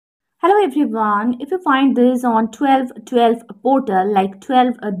Hello everyone. If you find this on 12/12 portal like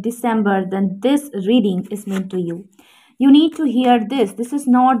 12 December, then this reading is meant to you. You need to hear this. This is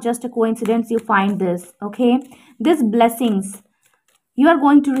not just a coincidence you find this, okay? These blessings you are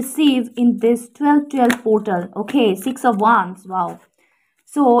going to receive in this 12/12 portal, okay? 6 of Wands. Wow.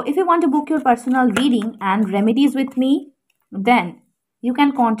 So, if you want to book your personal reading and remedies with me, then you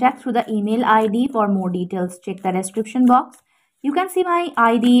can contact through the email ID for more details. Check the description box. You can see my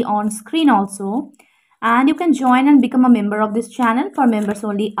ID on screen also. And you can join and become a member of this channel. For members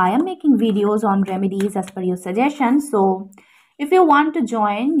only, I am making videos on remedies as per your suggestions. So, if you want to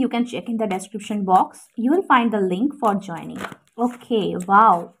join, you can check in the description box. You will find the link for joining. Okay,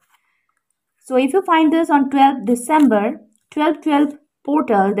 wow. So if you find this on 12th December, 12/12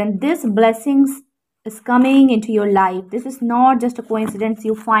 portal, then this blessings is coming into your life. This is not just a coincidence.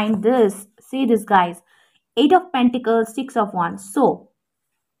 You find this. See this, guys. 8 of Pentacles, 6 of Wands. So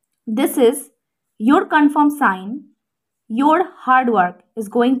this is your confirmed sign. Your hard work is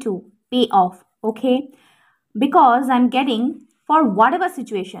going to pay off. Okay. Because I'm getting for whatever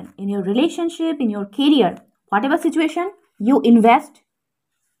situation in your relationship, in your career, whatever situation, you invest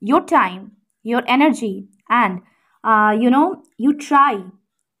your time, your energy, and you try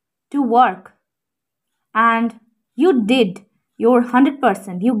to work and you did your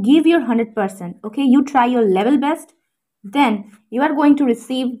 100%. You give your 100%. Okay, you try your level best, then you are going to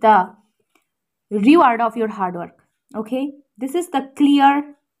receive the reward of your hard work. Okay, this is the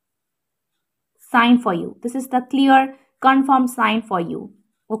clear sign for you. This is the clear confirmed sign for you.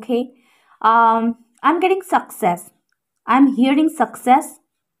 Okay, I'm getting success. I'm hearing success.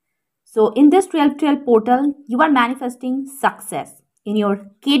 So in this 12/12 portal, you are manifesting success in your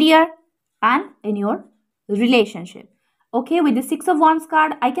career and in your relationship. Okay, with the 6 of Wands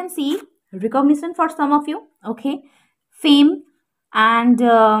card, I can see recognition for some of you. Okay, fame and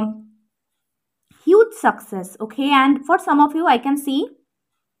huge success. Okay, and for some of you, I can see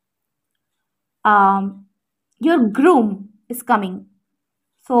your groom is coming.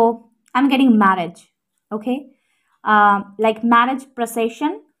 So I'm getting marriage. Okay, like marriage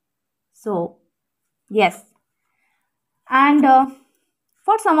procession. So yes, and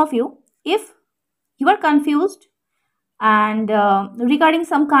for some of you, if you are confused and regarding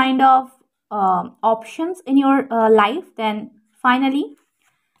some kind of options in your life, then finally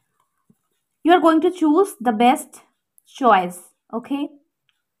you are going to choose the best choice. Okay,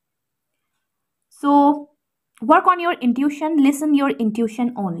 so work on your intuition, listen your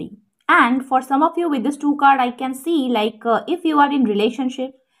intuition only. And for some of you with this 2 card, I can see like if you are in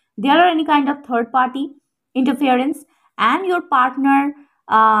relationship, there are any kind of third party interference and your partner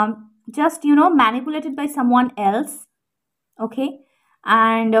just manipulated by someone else. Okay,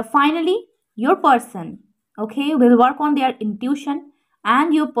 and finally your person, okay, will work on their intuition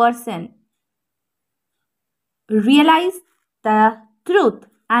and your person realize the truth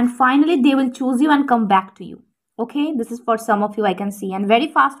and finally they will choose you and come back to you. Okay, this is for some of you, I can see, and very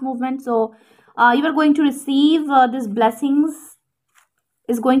fast movement. So you are going to receive these blessings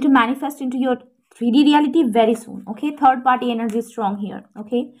is going to manifest into your 3D reality very soon. Okay, third party energy is strong here.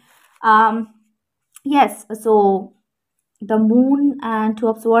 Okay, yes, so the moon and 2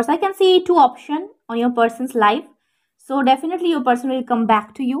 of swords, I can see 2 options on your person's life. So definitely your person will come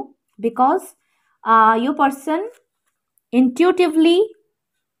back to you because your person intuitively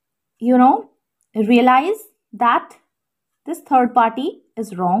realize that this third party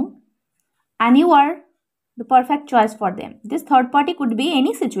is wrong and you are the perfect choice for them. This third party could be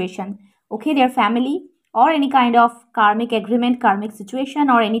any situation. Okay, their family or any kind of karmic agreement, karmic situation,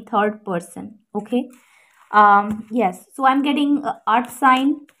 or any third person. Okay, yes, so I'm getting earth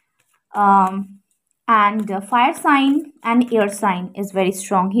sign and fire sign and air sign is very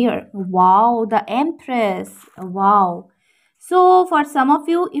strong here. Wow, the Empress. Wow. So for some of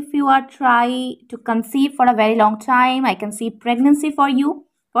you, if you are trying to conceive for a very long time, I can see pregnancy for you.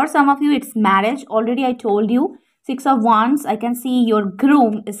 For some of you, it's marriage. Already I told you, 6 of Wands, I can see your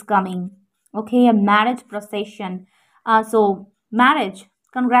groom is coming. Okay, a marriage procession. So marriage,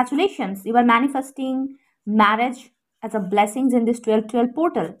 congratulations. You are manifesting marriage as a blessings in this 12/12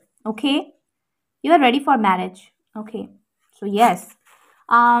 portal. Okay, you are ready for marriage. Okay, so yes,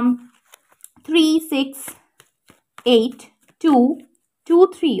 3 6 8 2 2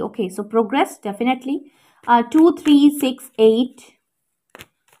 3. Okay, so progress definitely. 2 3 6 8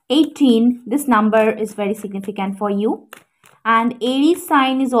 18. This number is very significant for you. And Aries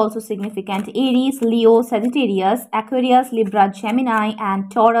sign is also significant. Aries, Leo, Sagittarius, Aquarius, Libra, Gemini, and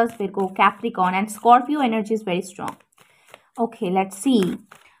Taurus, Virgo, Capricorn, and Scorpio energy is very strong. Okay, let's see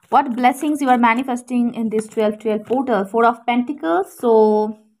what blessings you are manifesting in this 12/12 portal. 4 of Pentacles.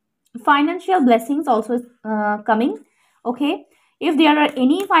 So Financial blessings also is coming. Okay, if there are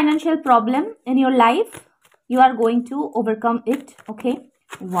any financial problem in your life, you are going to overcome it. Okay,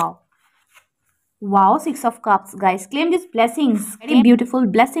 wow. Wow, Six of Cups, guys. Claim these blessings. Very beautiful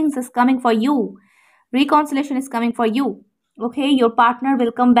blessings is coming for you. Reconciliation is coming for you. Okay, your partner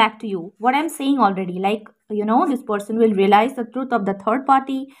will come back to you. What I'm saying already, like, this person will realize the truth of the third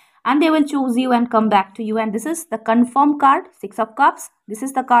party and they will choose you and come back to you. And this is the confirm card, Six of Cups. This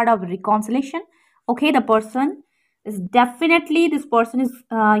is the card of reconciliation. Okay, the person is definitely, this person is,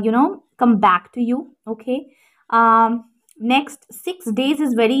 come back to you. Okay. Next 6 days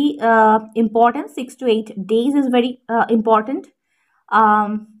is very important. 6 to 8 days is very important.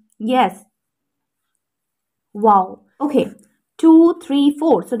 Yes. Wow. Okay. 2, 3,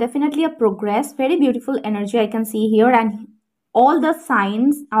 4. So definitely a progress. Very beautiful energy I can see here, and all the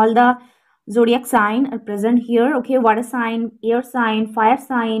signs, all the zodiac sign are present here. Okay, water sign, air sign, fire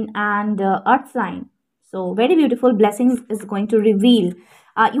sign, and earth sign. So very beautiful blessings is going to reveal.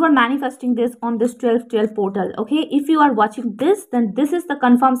 You are manifesting this on this 12/12 portal. Okay, if you are watching this, then this is the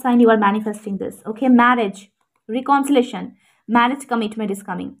confirmed sign you are manifesting this. Okay, marriage, reconciliation, marriage commitment is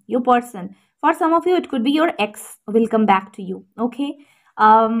coming. Your person, for some of you it could be your ex will come back to you. Okay,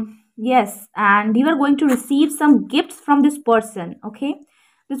 yes, and you are going to receive some gifts from this person. Okay,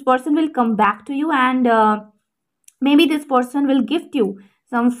 this person will come back to you, and maybe this person will gift you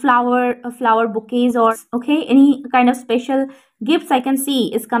some flower bouquets, or okay, any kind of special gifts I can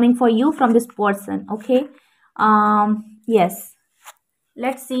see is coming for you from this person. Okay, yes,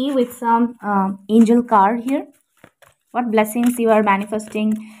 let's see with some angel card here what blessings you are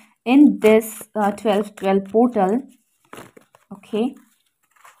manifesting in this 12/12 portal. Okay,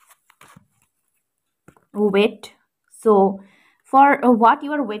 wait. So for what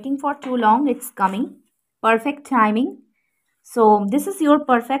you are waiting for too long, it's coming. Perfect timing. So this is your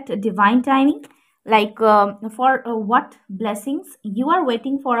perfect divine timing. Like for what blessings you are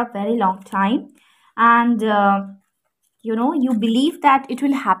waiting for a very long time, and you believe that it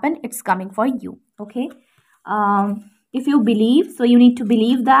will happen. It's coming for you. Okay. If you believe, so you need to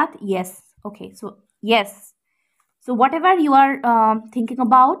believe that. Yes. Okay. So yes. So whatever you are thinking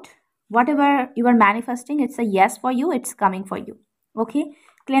about, whatever you are manifesting, it's a yes for you. It's coming for you. Okay.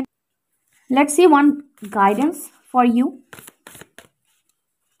 Clear? Let's see one guidance for you.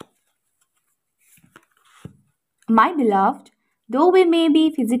 My beloved, though we may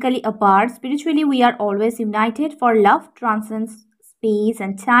be physically apart, spiritually we are always united, for love transcends space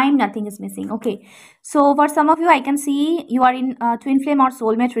and time, nothing is missing. Okay, so for some of you, I can see you are in a twin flame or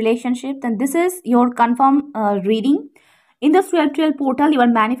soulmate relationship, then this is your confirm reading. In the 12/12 portal, you are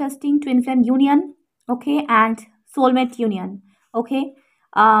manifesting twin flame union, okay, and soulmate union, okay.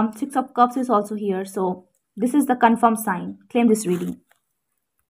 Six of Cups is also here, so this is the confirm sign. Claim this reading.